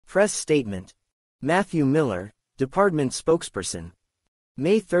Press Statement. Matthew Miller, Department Spokesperson.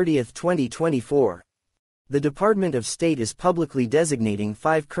 May 30, 2024. The Department of State is publicly designating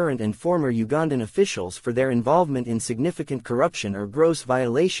 5 current and former Ugandan officials for their involvement in significant corruption or gross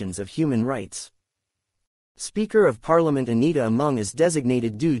violations of human rights. Speaker of Parliament Anita Among is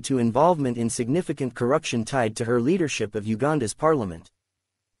designated due to involvement in significant corruption tied to her leadership of Uganda's parliament.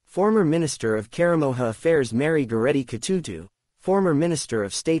 Former Minister of Karamoja Affairs Mary Goretti Kitutu, former Minister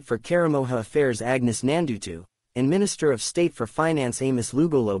of State for Karamoja Affairs Agnes Nandutu, and Minister of State for Finance Amos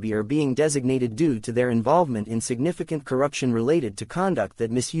Lugolobi are being designated due to their involvement in significant corruption related to conduct that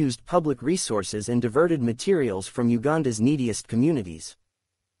misused public resources and diverted materials from Uganda's neediest communities.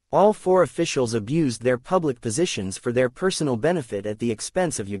 All 4 officials abused their public positions for their personal benefit at the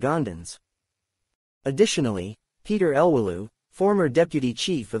expense of Ugandans. Additionally, Peter Elwalu, former Deputy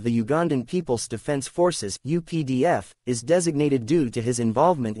Chief of the Ugandan People's Defense Forces (UPDF), is designated due to his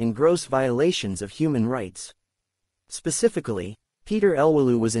involvement in gross violations of human rights. Specifically, Peter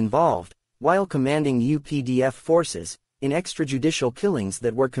Elwalu was involved, while commanding UPDF forces, in extrajudicial killings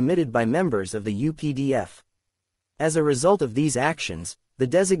that were committed by members of the UPDF. As a result of these actions, the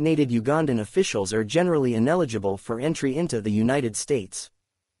designated Ugandan officials are generally ineligible for entry into the United States.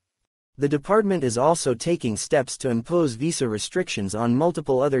 The department is also taking steps to impose visa restrictions on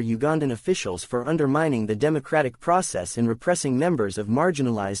multiple other Ugandan officials for undermining the democratic process and repressing members of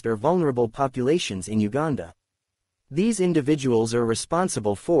marginalized or vulnerable populations in Uganda. These individuals are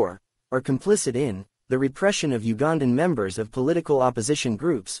responsible for, or complicit in, the repression of Ugandan members of political opposition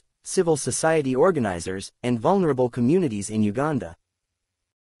groups, civil society organizers, and vulnerable communities in Uganda.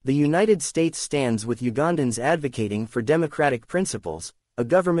 The United States stands with Ugandans advocating for democratic principles, a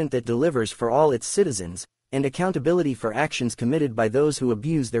government that delivers for all its citizens, and accountability for actions committed by those who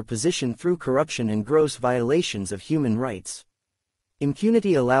abuse their position through corruption and gross violations of human rights.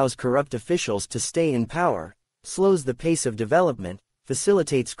 Impunity allows corrupt officials to stay in power, slows the pace of development,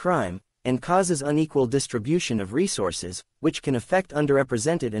 facilitates crime, and causes unequal distribution of resources, which can affect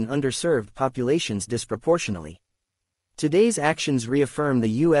underrepresented and underserved populations disproportionately. Today's actions reaffirm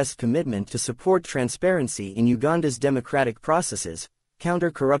the U.S. commitment to support transparency in Uganda's democratic processes,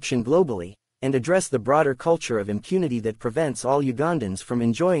 counter corruption globally, and address the broader culture of impunity that prevents all Ugandans from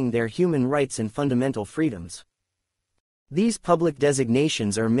enjoying their human rights and fundamental freedoms. These public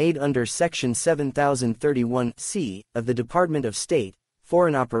designations are made under Section 7031(c) of the Department of State,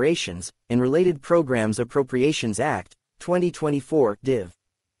 Foreign Operations, and Related Programs Appropriations Act, 2024, Div.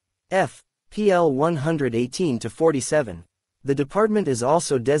 F. PL 118-47. The department is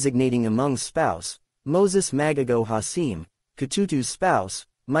also designating Among's spouse, Moses Magago Hasim, Kitutu's spouse,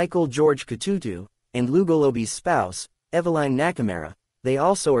 Michael George Kitutu, and Lugolobi's spouse, Eveline Nakamura. They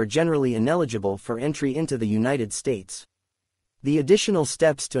also are generally ineligible for entry into the United States. The additional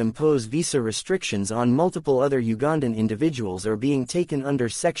steps to impose visa restrictions on multiple other Ugandan individuals are being taken under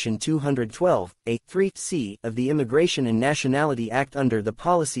Section 212(a)(3)(c) of the Immigration and Nationality Act under the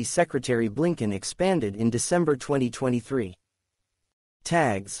policy Secretary Blinken expanded in December 2023.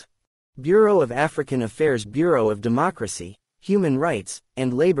 Tags: Bureau of African Affairs, Bureau of Democracy, Human Rights,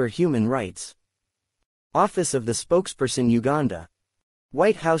 and Labor, Human Rights. Office of the Spokesperson, Uganda.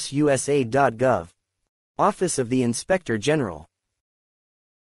 White House USA.gov. Office of the Inspector General.